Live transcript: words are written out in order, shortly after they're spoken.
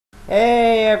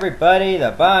Hey everybody,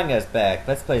 the Bangaa's back.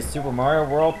 Let's play Super Mario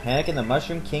World Panic in the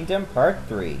Mushroom Kingdom Part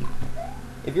 3.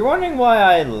 If you're wondering why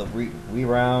I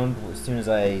rewound as soon as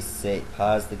I say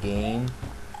pause the game,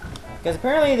 because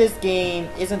apparently this game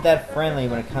isn't that friendly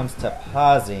when it comes to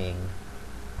pausing.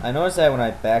 I noticed that when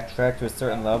I backtracked to a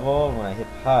certain level, when I hit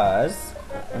pause,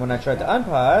 and when I tried to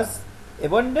unpause,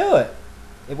 it wouldn't do it.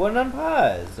 It wouldn't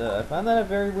unpause. I found that a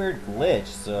very weird glitch,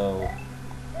 so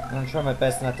I'm going to try my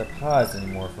best not to pause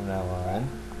anymore from now on.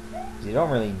 Because you don't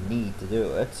really need to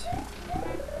do it.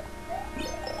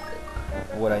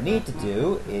 What I need to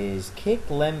do is kick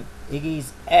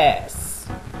Iggy's ass.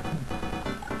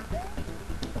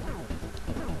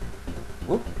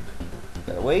 Whoop.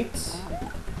 Gotta wait.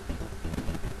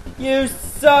 You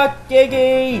suck,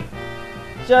 Iggy!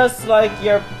 Just like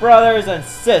your brothers and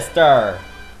sister!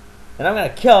 And I'm gonna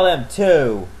kill them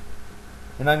too!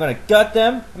 And I'm gonna gut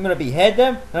them, I'm gonna behead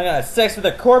them, and I'm gonna have sex with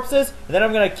their corpses, and then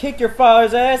I'm gonna kick your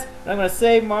father's ass, and I'm gonna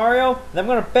save Mario, and then I'm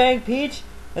gonna bang Peach,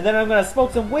 and then I'm gonna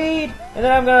smoke some weed, and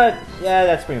then I'm gonna... yeah,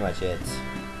 that's pretty much it.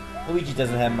 Luigi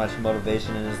doesn't have much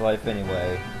motivation in his life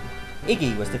anyway.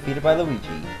 Iggy was defeated by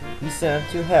Luigi. He sent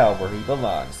him to hell where he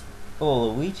belongs. But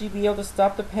will Luigi be able to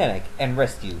stop the panic and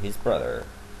rescue his brother?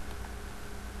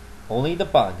 Only the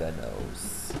Bangaa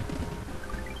knows.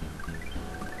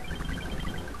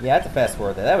 Yeah, I have to fast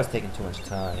forward that. That was taking too much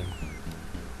time.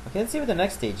 Okay, let's see what the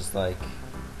next stage is like.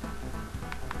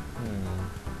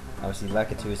 Obviously,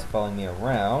 Lakitu is following me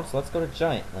around, so let's go to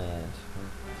Giant Land.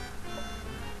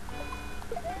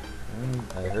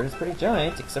 I heard it's pretty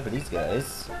giant, except for these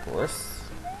guys, of course.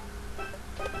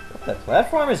 Oh, that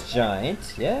platform is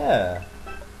giant, yeah.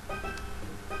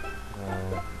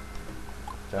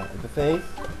 Giant Leap of Faith.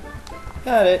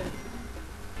 Got it.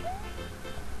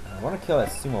 I want to kill that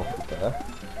Sumo Koopa.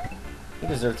 He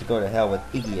deserves to go to hell with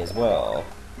Iggy as well.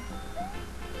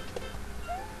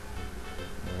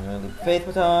 Leap of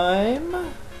Faith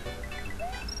time.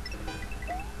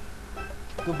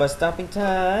 Goomba stomping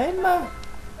time.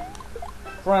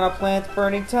 Piranha plant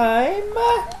burning time.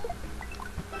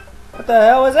 What the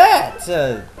hell was that?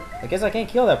 I guess I can't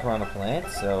kill that piranha plant,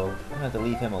 so I'm gonna have to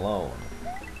leave him alone.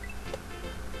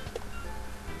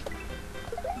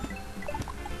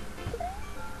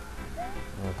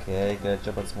 Okay, gotta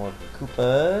jump on some more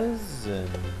Koopas and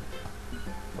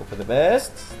hope for the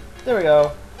best. There we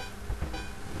go.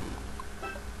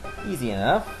 Easy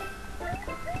enough.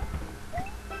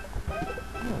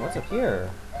 Oh, what's up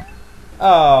here?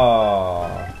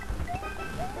 Oh,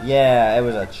 yeah, it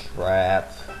was a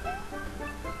trap.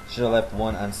 Should have left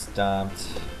one unstomped.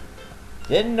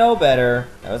 Didn't know better.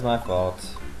 That was my fault.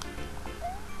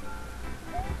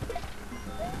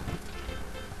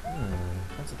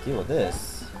 What's the deal with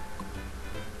this?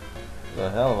 There's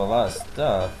a hell of a lot of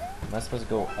stuff. Am I supposed to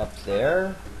go up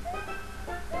there?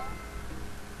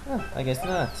 Huh, I guess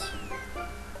not.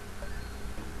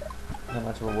 Not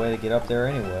much of a way to get up there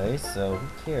anyway, so who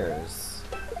cares?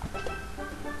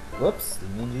 Whoops,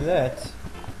 didn't mean to do that.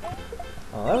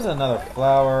 Oh, that was another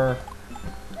flower.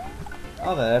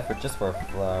 All that effort just for a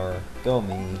flower. Go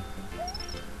me.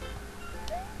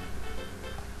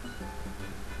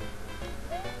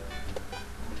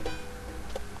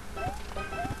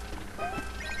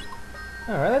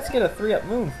 Alright, let's get a 3-up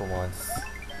moon for once.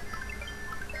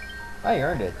 I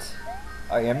earned it.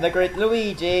 I am the great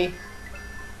Luigi!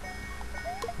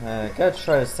 Gotta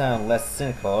try to sound less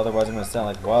cynical, otherwise I'm gonna sound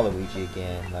like Waluigi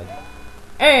again. Like,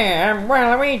 hey, I'm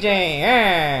Waluigi!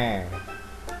 Hey!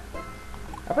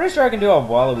 I'm pretty sure I can do a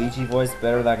Waluigi voice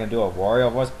better than I can do a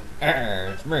Wario voice.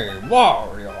 Hey, it's me,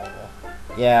 Wario!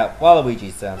 Yeah,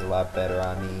 Waluigi sounds a lot better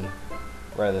on me,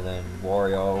 rather than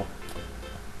Wario.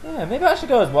 Yeah, maybe I should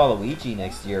go as Waluigi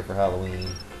next year for Halloween.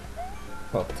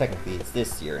 Well, technically it's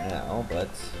this year now, but...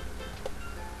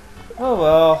 oh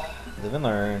well, live and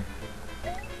learn.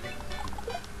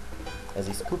 As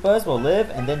these Koopas will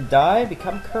live and then die and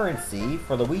become currency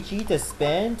for Luigi to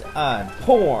spend on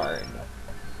porn.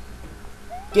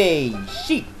 Gay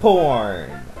sheep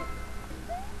porn!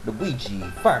 Luigi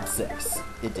Farm Sex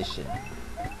Edition.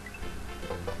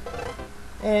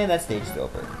 And that stage is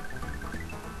over.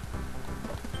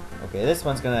 Okay, this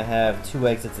one's gonna have 2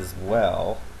 exits as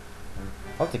well.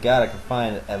 Hope to God I can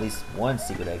find at least one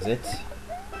secret exit.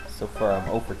 So far I'm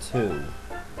 0 for 2.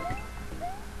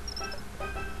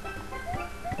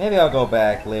 Maybe I'll go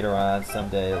back later on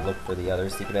someday to look for the other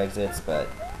secret exits, but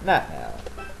not now.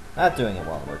 Not doing it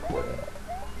while I'm recording.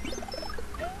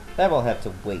 That will have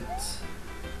to wait.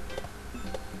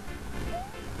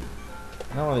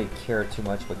 I don't really care too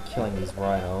much about killing these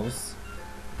rhinos.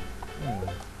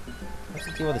 What's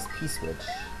the deal with this P-switch?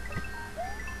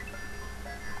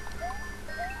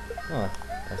 Huh.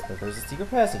 I thought there was a secret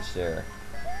passage there.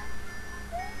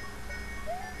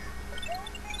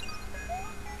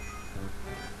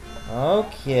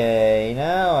 Okay,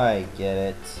 now I get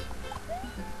it.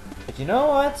 But you know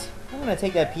what? I'm gonna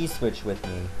take that P-switch with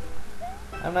me.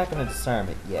 I'm not gonna disarm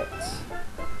it yet.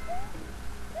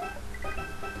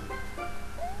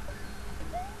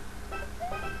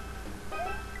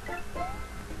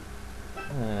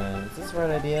 Is this the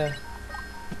right idea?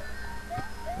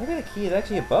 Maybe the key is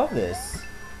actually above this.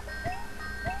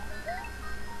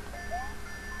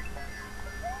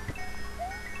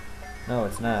 No,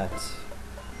 it's not.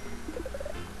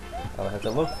 I'll have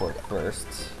to look for it first.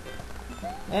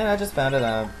 And I just found it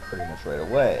out pretty much right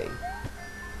away.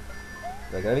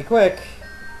 But I gotta be quick.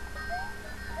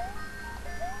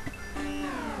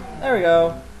 There we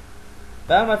go.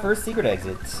 Found my first secret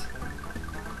exit.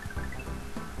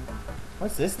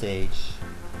 What's this stage?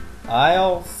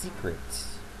 Isle Secret.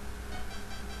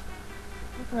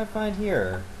 What can I find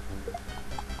here?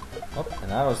 Oh,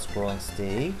 an auto-scrolling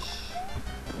stage.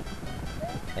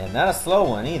 And not a slow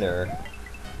one either.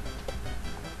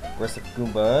 Aggressive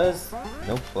Goombas.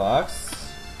 No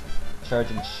blocks.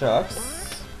 Charging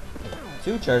Chucks.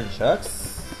 2 charging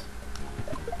Chucks.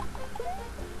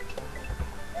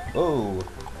 Whoa.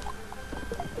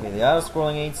 Okay, the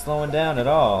auto-scrolling ain't slowing down at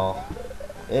all.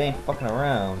 It ain't fucking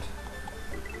around.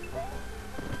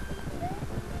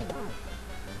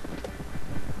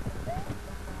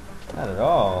 Not at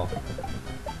all.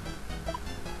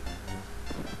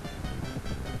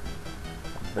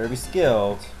 Better be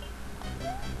skilled.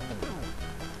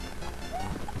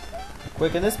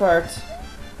 Quick in this part.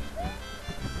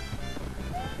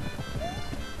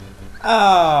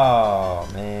 Oh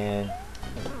man.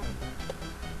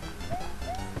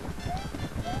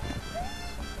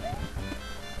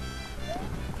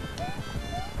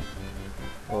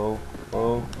 Oh,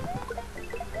 oh.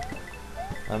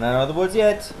 I'm not out of the woods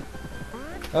yet.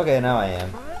 Okay, now I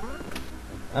am.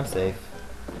 I'm safe.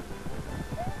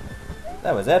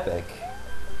 That was epic.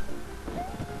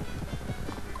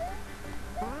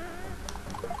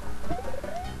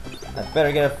 I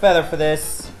better get a feather for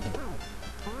this.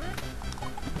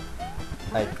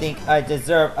 I think I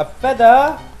deserve a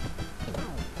feather.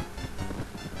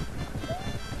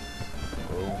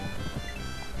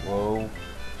 Whoa.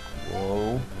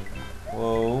 Whoa.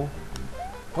 Whoa.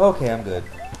 Whoa. Okay, I'm good.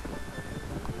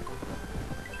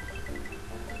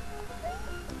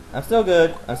 I'm still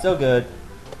good. I'm still good.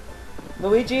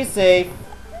 Luigi's safe.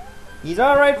 He's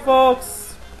alright,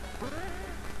 folks.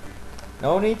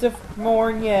 No need to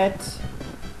mourn yet.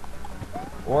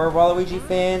 Or Waluigi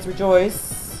fans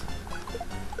rejoice.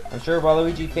 I'm sure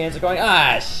Waluigi fans are going,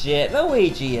 ah shit,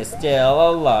 Luigi is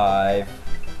still alive.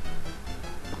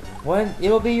 When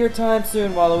it'll be your time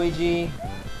soon, Waluigi.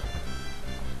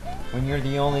 When you're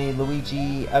the only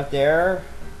Luigi out there.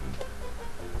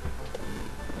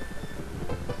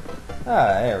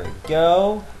 Ah, there we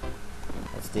go.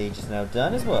 That stage is now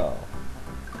done as well.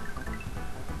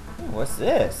 Ooh, what's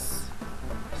this?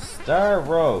 Star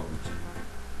Road.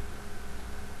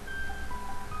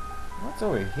 What's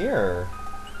over here?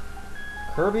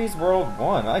 Kirby's World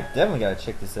 1. I definitely gotta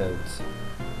check this out.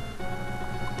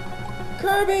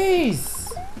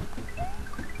 Kirby's!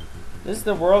 This is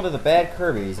the world of the bad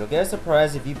Kirbys. You'll get a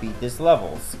surprise if you beat this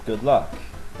levels. Good luck.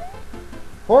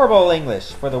 Horrible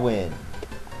English for the win.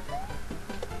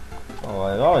 Oh,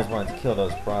 I've always wanted to kill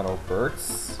those Bronto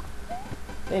Berts.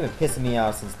 They've been pissing me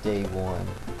off since day one.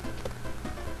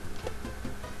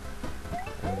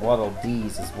 And Waddle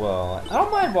Dees as well. I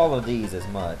don't mind Waddle Dees as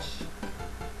much.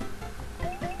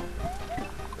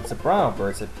 It's the Bronto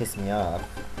Berts that piss me off.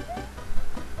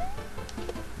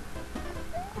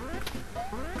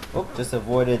 Oh, just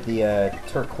avoided the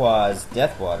turquoise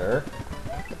death water.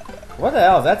 What the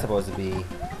hell is that supposed to be?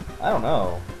 I don't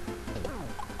know.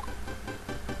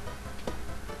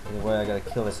 Anyway, I gotta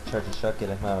kill this charging shuck, get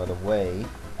him out of the way.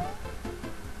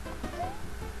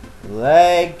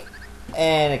 Leg,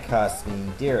 and it cost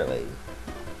me dearly.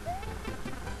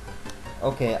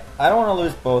 Okay, I don't want to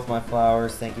lose both my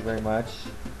flowers, thank you very much.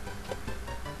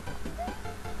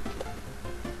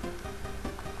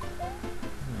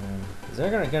 Is there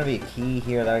gonna be a key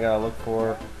here that I gotta look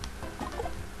for?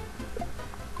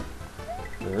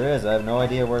 If there is, I have no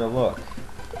idea where to look.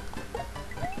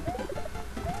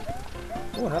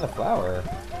 Oh, another flower.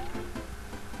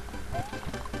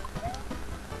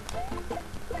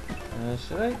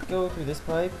 Should I go through this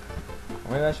pipe?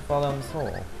 Or maybe I should fall down this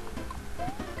hole?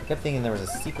 I kept thinking there was a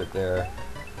secret there.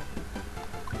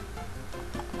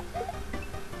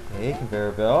 Okay,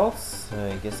 conveyor belts.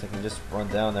 I guess I can just run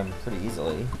down them pretty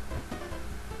easily.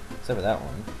 Except for that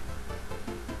one.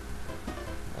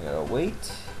 I gotta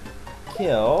wait.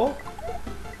 kill.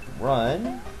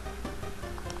 Run.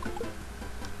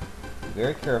 Be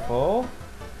very careful.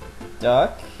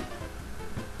 Duck.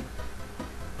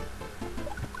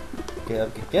 Okay, I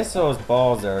guess those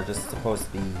balls are just supposed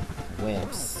to be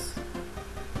wimps.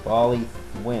 Bally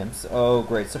wimps. Oh,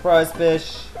 great. Surprise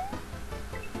fish.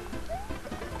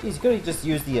 Geez, you could have just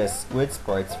used the squid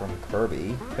sprites from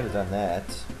Kirby. Could have done that.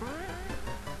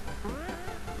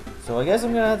 So I guess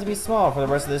I'm gonna have to be small for the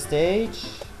rest of this stage.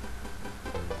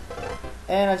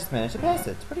 And I just managed to pass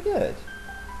it. It's pretty good.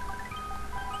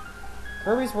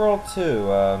 Kirby's World 2.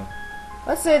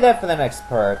 Let's save that for the next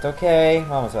part, okay?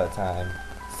 I'm almost out of time.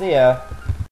 See ya.